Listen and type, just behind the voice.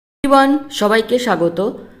Everyone, সবাইকে স্বাগত।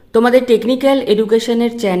 তোমাদের টেকনিক্যাল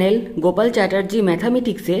এডুকেশনের channel Gopal Chatterjee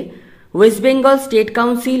ম্যাথামেটিক্সে West Bengal state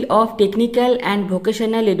council of technical and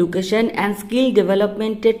vocational education and skill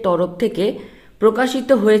ডেভেলপমেন্টের তরফ থেকে প্রকাশিত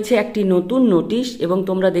হয়েছে একটি নতুন নোটিশ এবং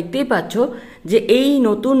তোমরা দেখতেই পাচ্ছ যে এই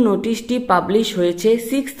নতুন নোটিশটি পাবলিশ হয়েছে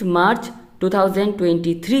 6 মার্চ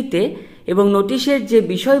 2023-তে এবং নোটিশের যে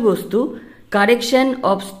বিষয়বস্তু correction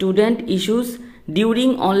of student issues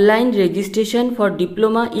during online registration for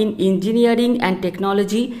Diploma in Engineering and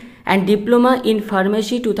Technology and Diploma in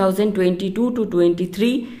Pharmacy 2022-23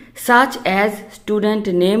 such as student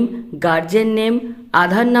name, guardian name,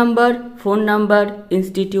 Aadhaar number, phone number,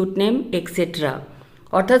 institute name, etc.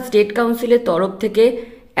 অর্থাৎ state কাউন্সিলের তরফ থেকে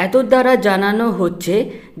এত দ্বারা জানানো হচ্ছে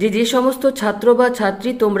যে যে সমস্ত ছাত্র বা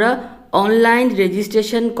ছাত্রী তোমরা অনলাইন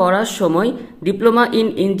রেজিস্ট্রেশন করার সময় diploma in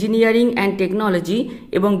engineering and technology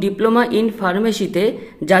এবং ডিপ্লোমা ইন ফার্মেসিতে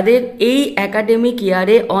যাদের এই একাডেমিক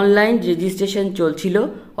ইয়ারে অনলাইন রেজিস্ট্রেশন চলছিল,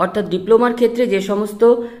 অর্থাৎ ডিপ্লোমার ক্ষেত্রে যে সমস্ত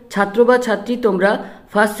ছাত্র বা ছাত্রী তোমরা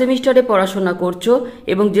ফার্স্ট সেমিস্টারে পড়াশোনা করছো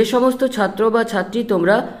এবং যে সমস্ত ছাত্র বা ছাত্রী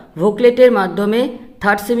তোমরা ভোকলেটের মাধ্যমে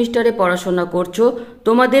থার্ড সেমিস্টারে পড়াশোনা করছো,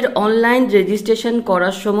 তোমাদের অনলাইন রেজিস্ট্রেশন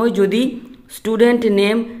করার সময় যদি স্টুডেন্ট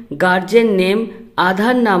নেম, গার্জেন নেম,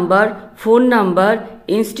 আধার number, phone number,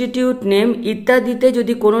 institute name ইত্যাদিতে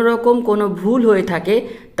যদি কোনো রকম কোনো ভুল হয়ে থাকে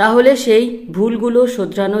তাহলে সেই ভুলগুলো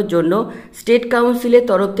শোধরানোর জন্য স্টেট কাউন্সিলের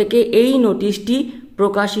তরফ থেকে এই নোটিশটি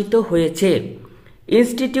প্রকাশিত হয়েছে।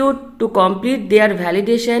 Institute to complete their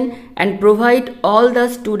validation and provide all the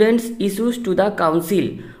students issues to the council,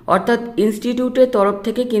 অর্থাৎ ইনস্টিটিউটের তরফ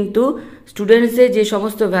থেকে কিন্তু স্টুডেন্টসদের যে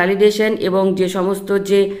সমস্ত ভ্যালিডেশন এবং যে সমস্ত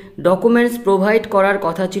যে ডকুমেন্টস প্রোভাইড করার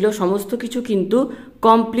কথা ছিল সমস্ত কিছু কিন্তু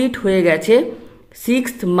কমপ্লিট হয়ে গেছে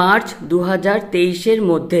 6 মার্চ 2023-এর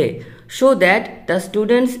মধ্যে, so that the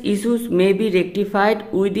students issues may be rectified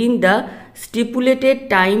within the stipulated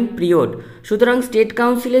time period. সুতরাং স্টেট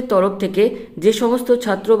কাউন্সিলের তরফ থেকে যে সমস্ত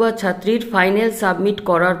ছাত্র বা ছাত্রীর ফাইনাল সাবমিট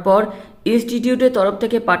করার পর ইনস্টিটিউটের তরফ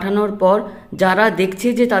থেকে পাঠানোর পর যারা দেখছে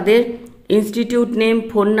যে তাদের ইনস্টিটিউট নেম,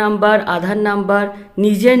 ফোন নাম্বার, আধার নাম্বার,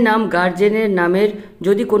 নিজের নাম, গার্জেনের নামের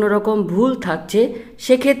যদি কোনো রকম ভুল থাকছে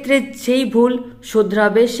সেক্ষেত্রে সেই ভুল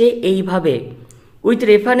শোধরাবে সে এইভাবে: with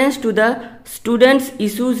reference to the students'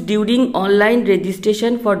 issues during online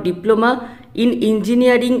registration for Diploma in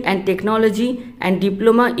Engineering and Technology and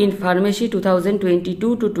Diploma in Pharmacy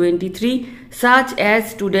 2022-23 such as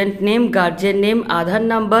student name, guardian name, Aadhaar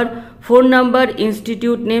number, phone number,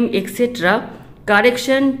 institute name, etc.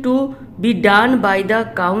 correction to be done by the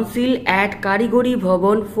council at Karigori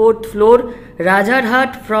Bhavan 4th floor,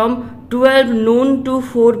 Rajarhat from 12 noon to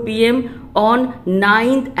 4 p.m. on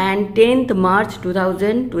 9th and 10th March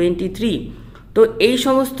 2023. তো এই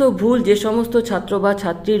সমস্ত ভুল যে সমস্ত ছাত্র বা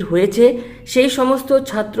ছাত্রীর হয়েছে সেই সমস্ত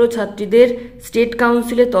ছাত্র ছাত্রীদের স্টেট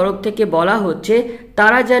কাউন্সিলের তরফ থেকে বলা হচ্ছে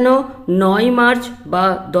তারা যেন 9 মার্চ বা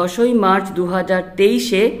 10ই মার্চ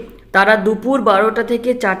 2023-এ তারা দুপুর 12টা থেকে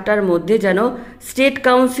 4টার মধ্যে যেন স্টেট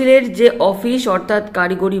কাউন্সিলের যে অফিস অর্থাৎ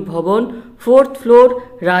কারিগরি ভবন 4th ফ্লোর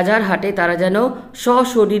রাজারহাটে তারা যেন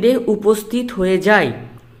সশরীরে উপস্থিত হয়ে যায়।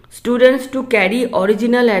 Students to carry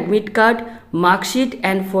original admit card, mark sheet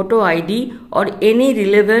and photo ID or any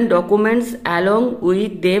relevant documents along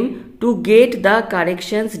with them to get the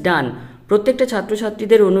corrections done. প্রত্যেকটা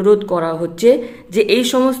ছাত্রছাত্রীদের অনুরোধ করা হচ্ছে যে এই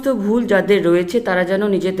সমস্ত ভুল যাদের রয়েছে তারা যেন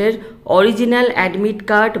নিজেদের original admit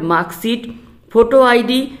card, marksheet, photo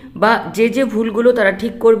ID বা যে যে ভুলগুলো তারা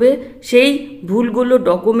ঠিক করবে সেই ভুলগুলো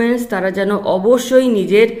ডকুমেন্টস তারা যেন অবশ্যই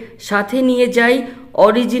নিজের সাথে নিয়ে যায়,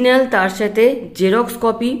 অরিজিনাল তার সাথে xerox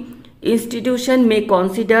copy. Institution May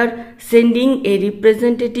consider sending a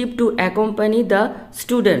representative two accompany the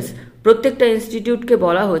students. প্রত্যেকটা ইনস্টিটিউটকে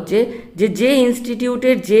বলা হচ্ছে যে যে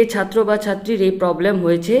ইনস্টিটিউটের যে ছাত্র বা ছাত্রীর এই প্রবলেম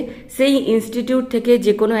হয়েছে সেই ইনস্টিটিউট থেকে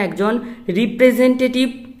যে কোনো একজন রিপ্রেজেন্টেটিভ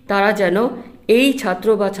তারা যেন এই ছাত্র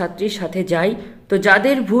বা ছাত্রীর সাথে যায়। তো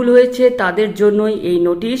যাদের ভুল হয়েছে তাদের জন্যই এই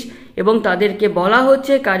নোটিশ এবং তাদেরকে বলা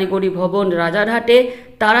হচ্ছে কারিগরি ভবন রাজারহাটে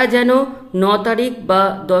তারা যেন 9 তারিখ বা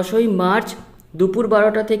 10ই মার্চ দুপুর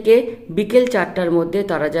 12টা থেকে বিকেল 4টার মধ্যে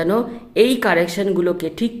তারা যেন এই কারেকশনগুলোকে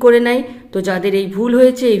ঠিক করে নেয়। তো যাদের এই ভুল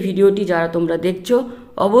হয়েছে এই ভিডিওটি যারা তোমরা দেখছো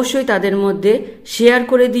অবশ্যই তাদের মধ্যে শেয়ার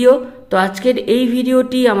করে দিও। তো আজকের এই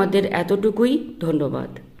ভিডিওটি আমাদের এতটুকুই,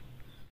 ধন্যবাদ।